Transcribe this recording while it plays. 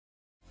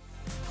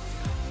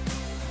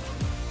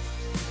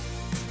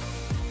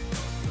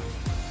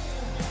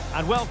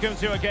and welcome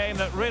to a game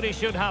that really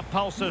should have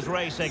pulses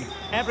racing.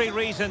 Every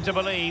reason to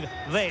believe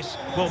this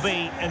will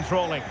be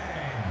enthralling.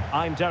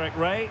 I'm Derek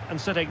Ray, and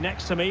sitting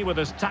next to me with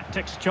his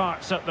tactics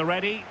charts at the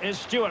ready is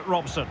Stuart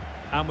Robson.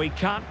 And we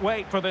can't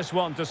wait for this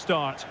one to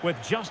start with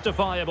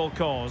justifiable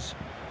cause.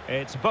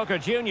 It's Boca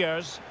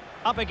Juniors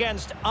up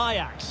against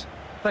Ajax.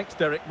 Thanks,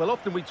 Derek. Well,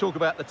 often we talk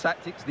about the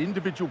tactics, the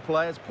individual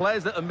players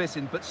that are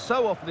missing, but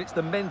so often it's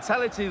the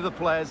mentality of the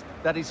players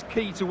that is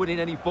key to winning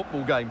any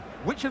football game.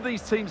 Which of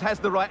these teams has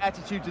the right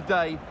attitude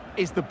today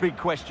is the big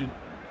question.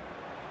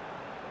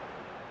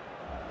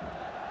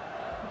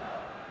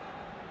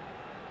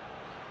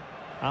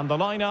 And the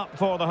lineup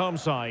for the home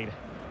side.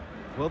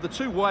 Well, the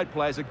two wide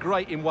players are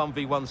great in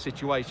 1v1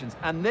 situations,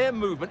 and their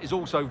movement is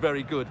also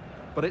very good.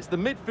 But it's the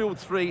midfield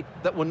three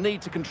that will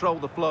need to control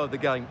the flow of the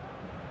game.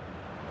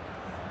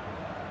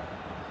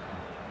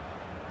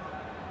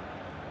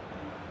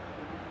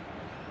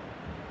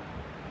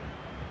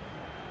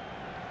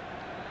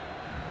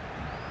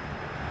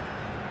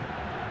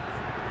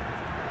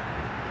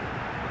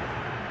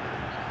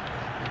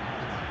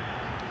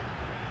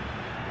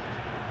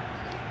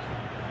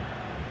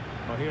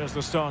 Well, here's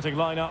the starting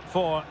lineup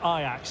for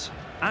Ajax.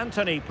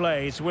 Anthony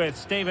plays with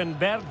Steven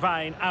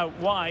Bergwijn out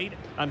wide,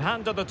 and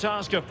handed the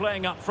task of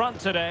playing up front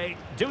today,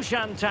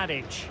 Dusan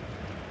Tadic.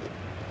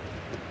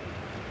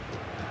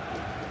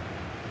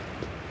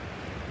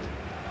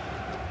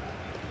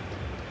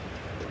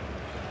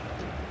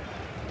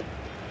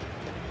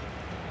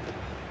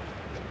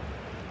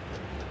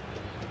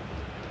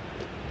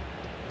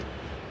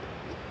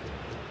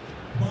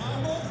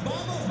 Vamos,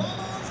 vamos,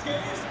 vamos, que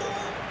esto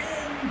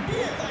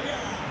empieza ya.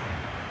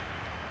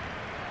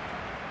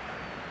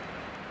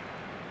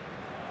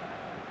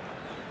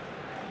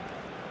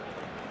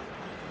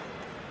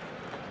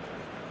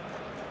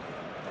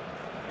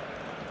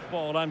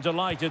 Ball, I'm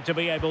delighted to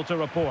be able to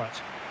report.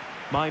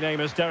 My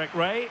name is Derek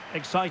Ray,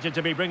 excited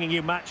to be bringing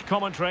you match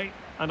commentary,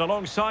 and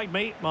alongside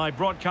me, my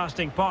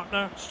broadcasting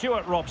partner,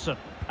 Stuart Robson.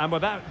 And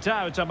without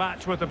doubt, a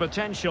match with the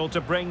potential to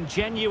bring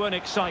genuine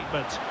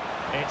excitement.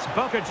 It's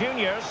Boca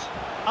Juniors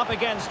up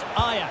against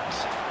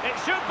Ajax. It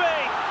should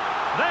be!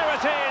 There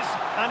it is!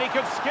 And he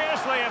could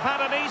scarcely have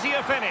had an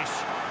easier finish.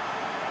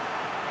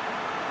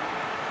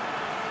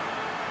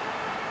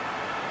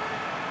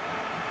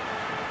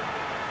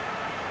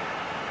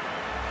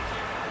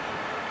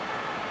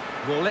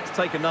 Well, let's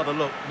take another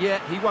look. Yeah,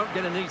 he won't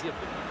get an easier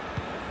finish.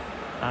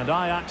 And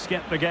Ajax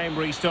get the game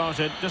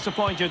restarted.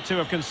 Disappointed to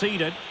have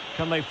conceded.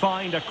 Can they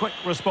find a quick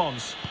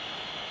response?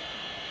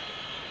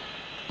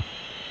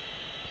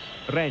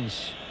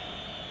 Rens.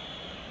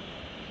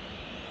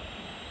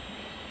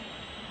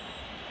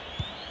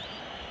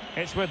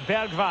 It's with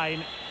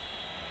Bergwijn.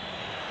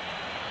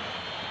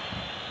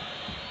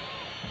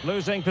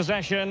 Losing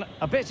possession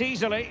a bit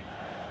easily.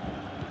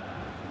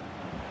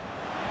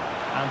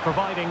 And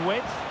providing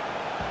width.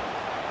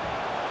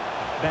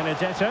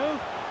 Benedetto.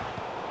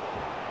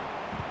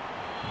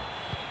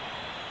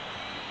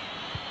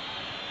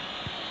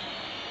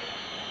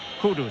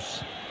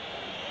 Kudus.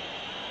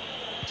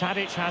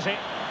 Tadic has it.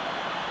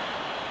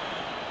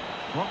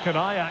 What can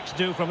Ajax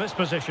do from this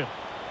position?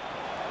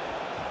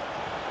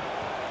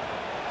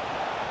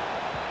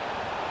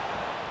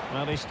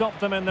 Well, he stopped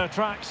them in their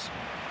tracks.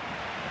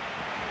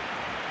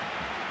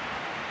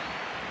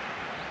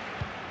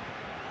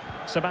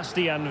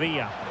 Sebastian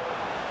Villa.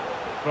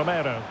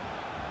 Romero.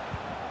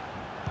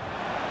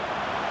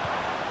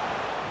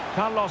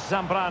 Carlos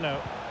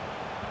Zambrano.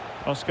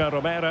 Oscar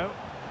Romero.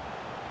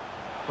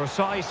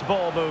 Precise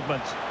ball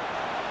movement.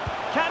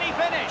 Can he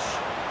finish?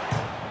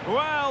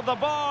 Well, the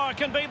bar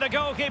can be the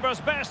goalkeeper's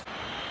best.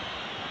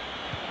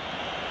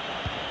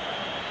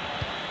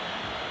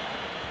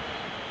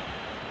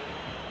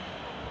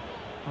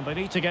 And they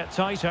need to get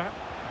tighter.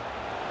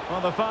 Well,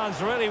 the fans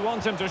really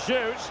want him to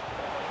shoot.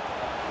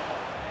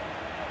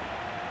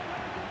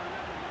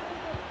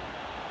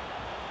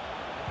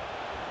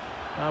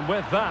 And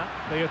with that,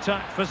 the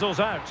attack fizzles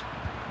out.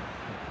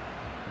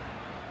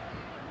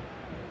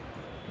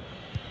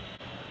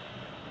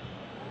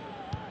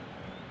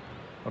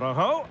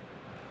 Rojo.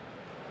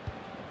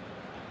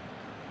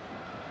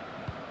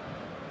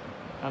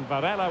 And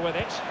Varela with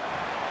it.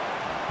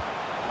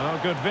 Oh,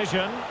 good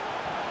vision.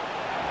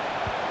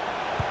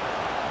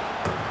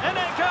 In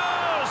it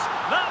goes!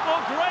 That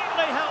will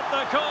greatly help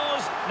the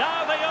cause.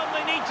 Now they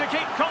only need to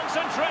keep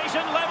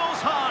concentration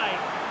levels high.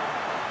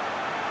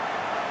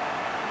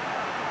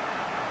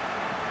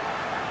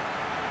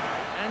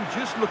 And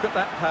just look at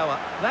that power.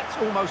 That's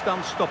almost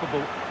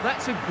unstoppable.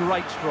 That's a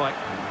great strike.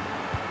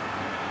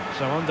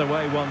 So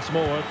underway once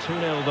more,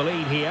 2-0 the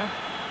lead here.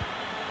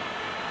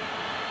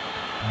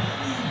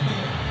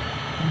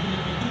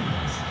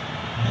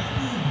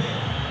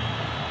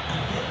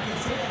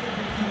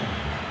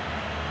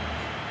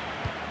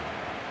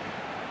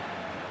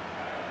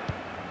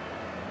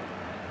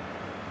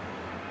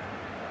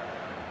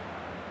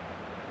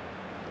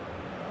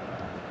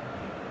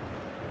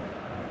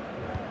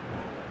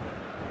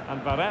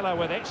 And Varela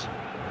with it.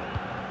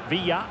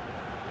 Villa.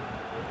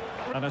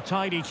 And a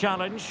tidy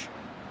challenge.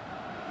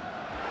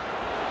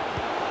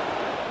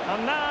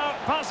 And now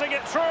passing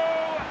it through.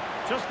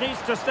 Just needs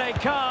to stay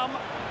calm.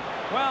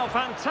 Well,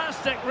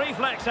 fantastic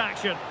reflex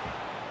action.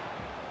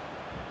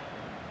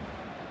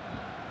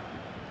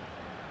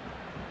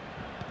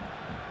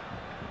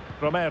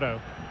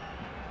 Romero.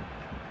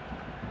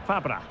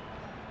 Fabra.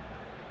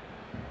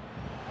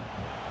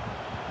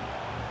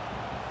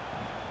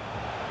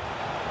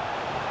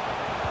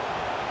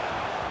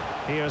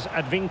 Here's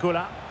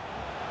Advincula.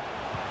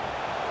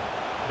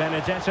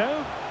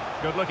 Benedetto.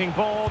 Good-looking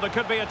ball. There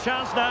could be a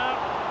chance now.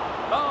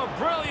 Oh,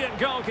 brilliant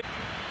goal.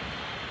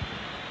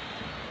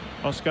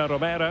 Oscar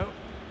Romero.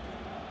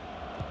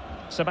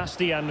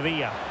 Sebastian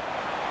Villa.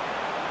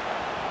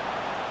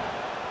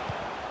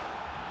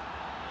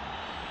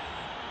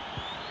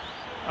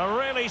 A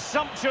really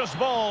sumptuous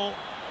ball.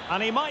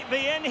 And he might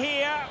be in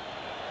here.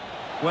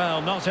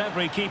 Well, not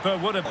every keeper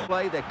would have...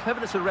 Play, their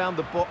cleverness around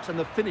the box and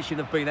the finishing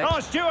have been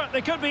excellent. Oh, Stuart,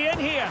 they could be in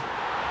here.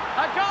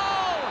 A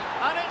goal!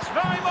 And it's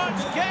very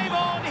much game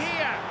on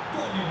here.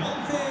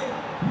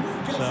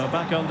 So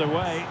back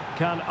underway.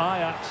 Can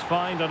Ajax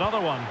find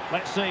another one?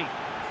 Let's see.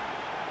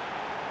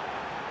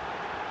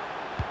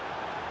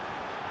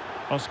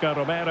 Oscar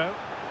Romero.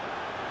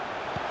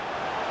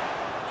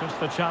 Just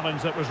the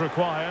challenge that was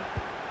required.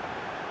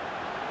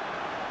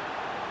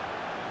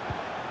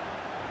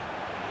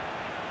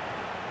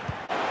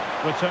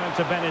 Return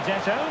to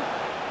Benedetto.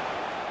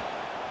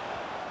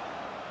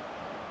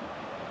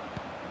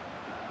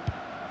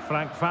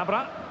 Frank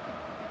Fabra.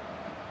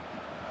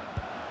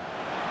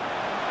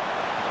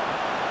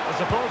 The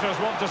supporters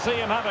want to see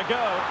him have a go.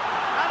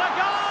 And a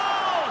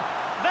goal!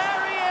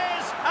 There he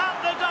is at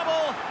the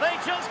double. They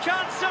just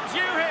can't subdue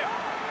him.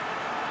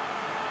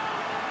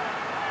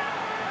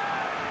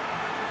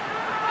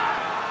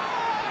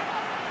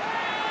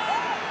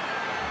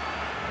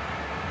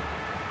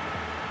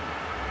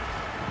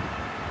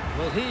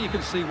 Well, here you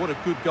can see what a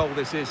good goal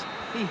this is.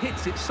 He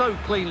hits it so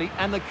cleanly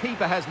and the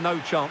keeper has no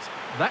chance.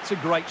 That's a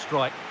great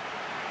strike.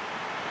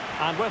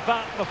 And with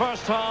that, the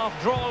first half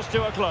draws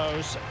to a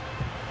close.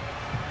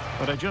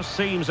 But it just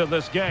seems in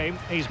this game,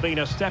 he's been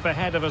a step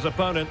ahead of his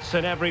opponents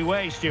in every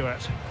way,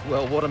 Stuart.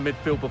 Well, what a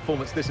midfield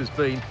performance this has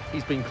been.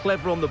 He's been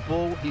clever on the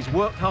ball, he's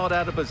worked hard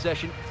out of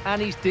possession,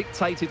 and he's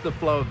dictated the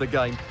flow of the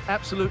game.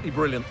 Absolutely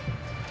brilliant.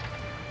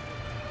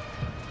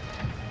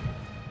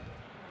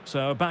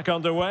 So back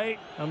underway,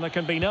 and there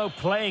can be no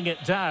playing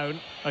it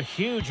down. A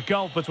huge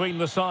gulf between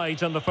the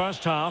sides in the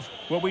first half.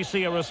 Will we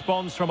see a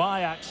response from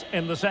Ajax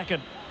in the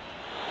second?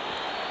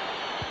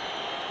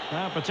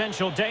 Now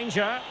potential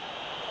danger.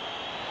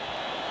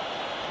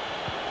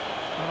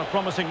 Well, a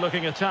promising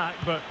looking attack,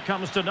 but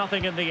comes to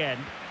nothing in the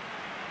end.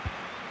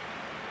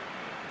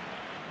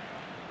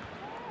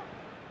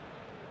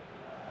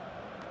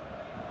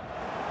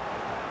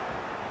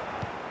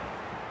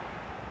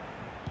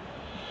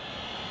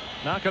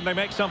 Now can they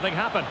make something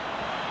happen?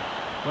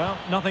 Well,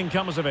 nothing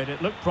comes of it.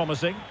 It looked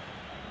promising.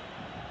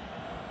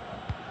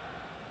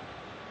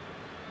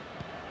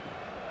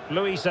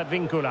 Luis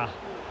Advincula.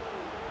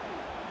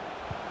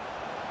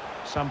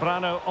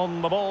 Zambrano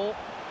on the ball.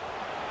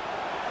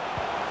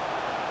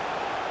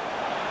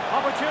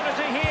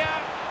 Opportunity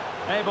here.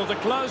 Able to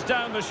close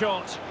down the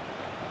shot.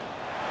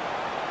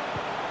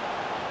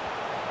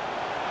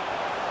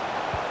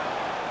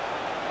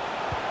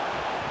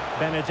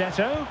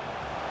 Benedetto.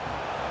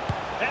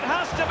 It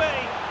has to be.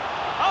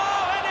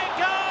 Oh, and it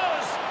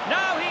goes!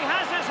 Now he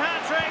has his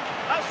hat-trick.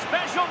 A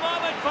special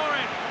moment for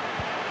him.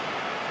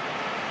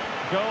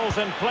 Goals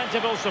in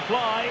plentiful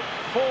supply.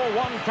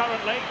 4-1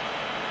 currently.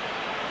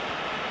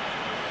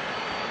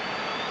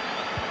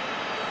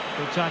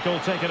 Good tackle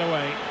taken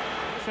away.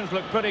 Options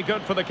look pretty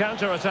good for the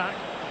counter-attack.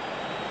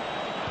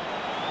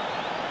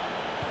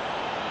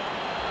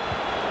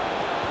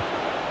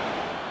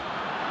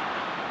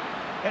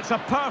 It's a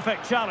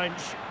perfect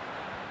challenge.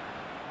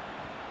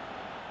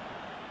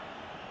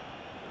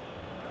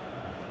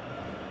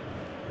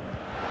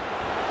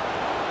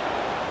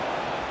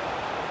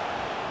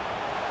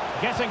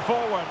 Getting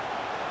forward.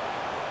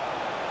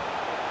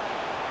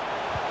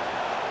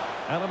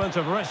 Element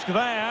of risk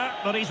there,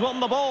 but he's won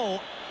the ball.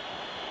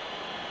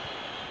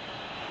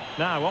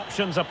 Now,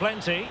 options are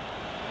plenty.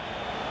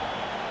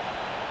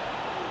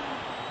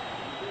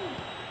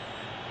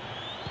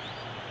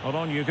 Well,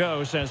 on you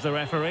go, says the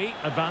referee.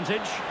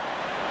 Advantage.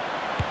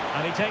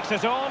 And he takes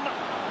it on.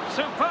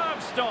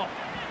 Superb stop.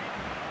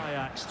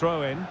 Ajax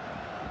throw in.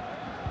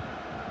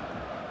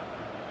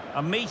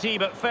 A meaty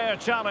but fair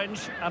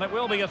challenge, and it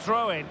will be a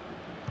throw-in.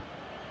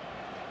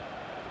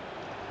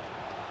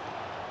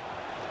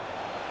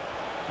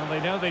 And they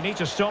know they need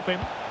to stop him.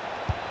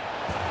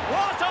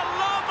 What a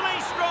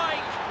lovely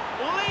strike!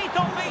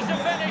 Lethal piece of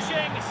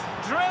finishing.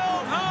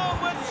 Drilled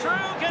home with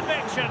true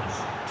conviction.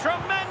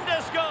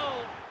 Tremendous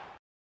goal.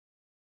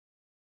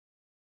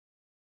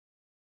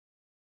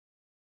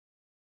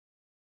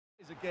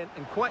 Again,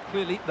 and quite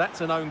clearly,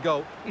 that's an own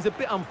goal. He's a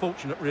bit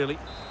unfortunate, really.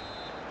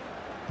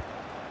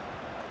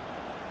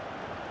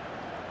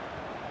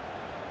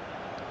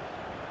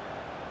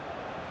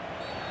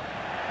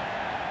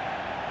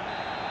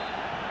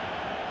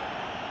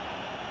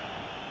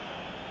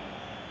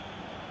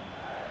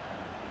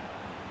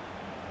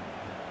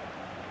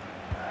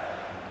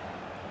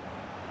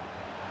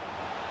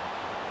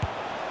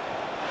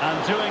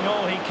 And doing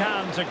all he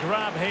can to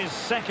grab his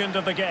second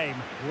of the game.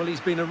 Well, he's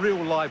been a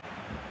real live...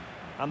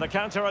 And the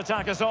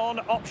counter-attack is on.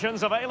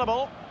 Options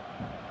available.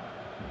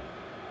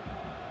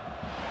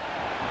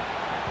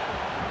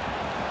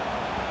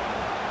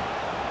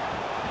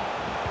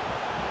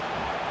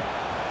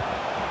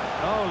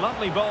 Oh,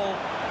 lovely ball.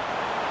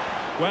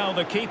 Well,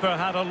 the keeper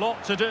had a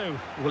lot to do.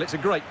 Well, it's a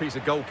great piece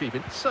of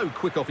goalkeeping. So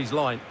quick off his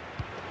line.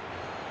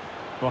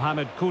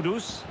 Mohamed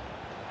Kudus.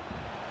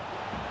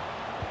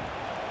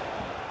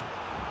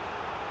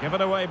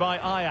 Given away by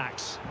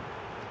Ajax.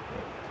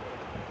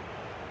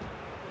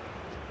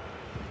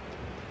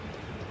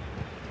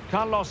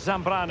 Carlos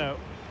Zambrano.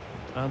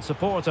 And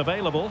support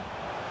available.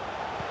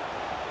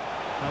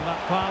 And that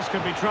pass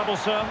could be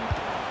troublesome.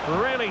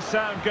 Really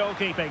sound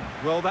goalkeeping.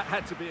 Well, that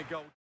had to be a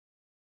goal.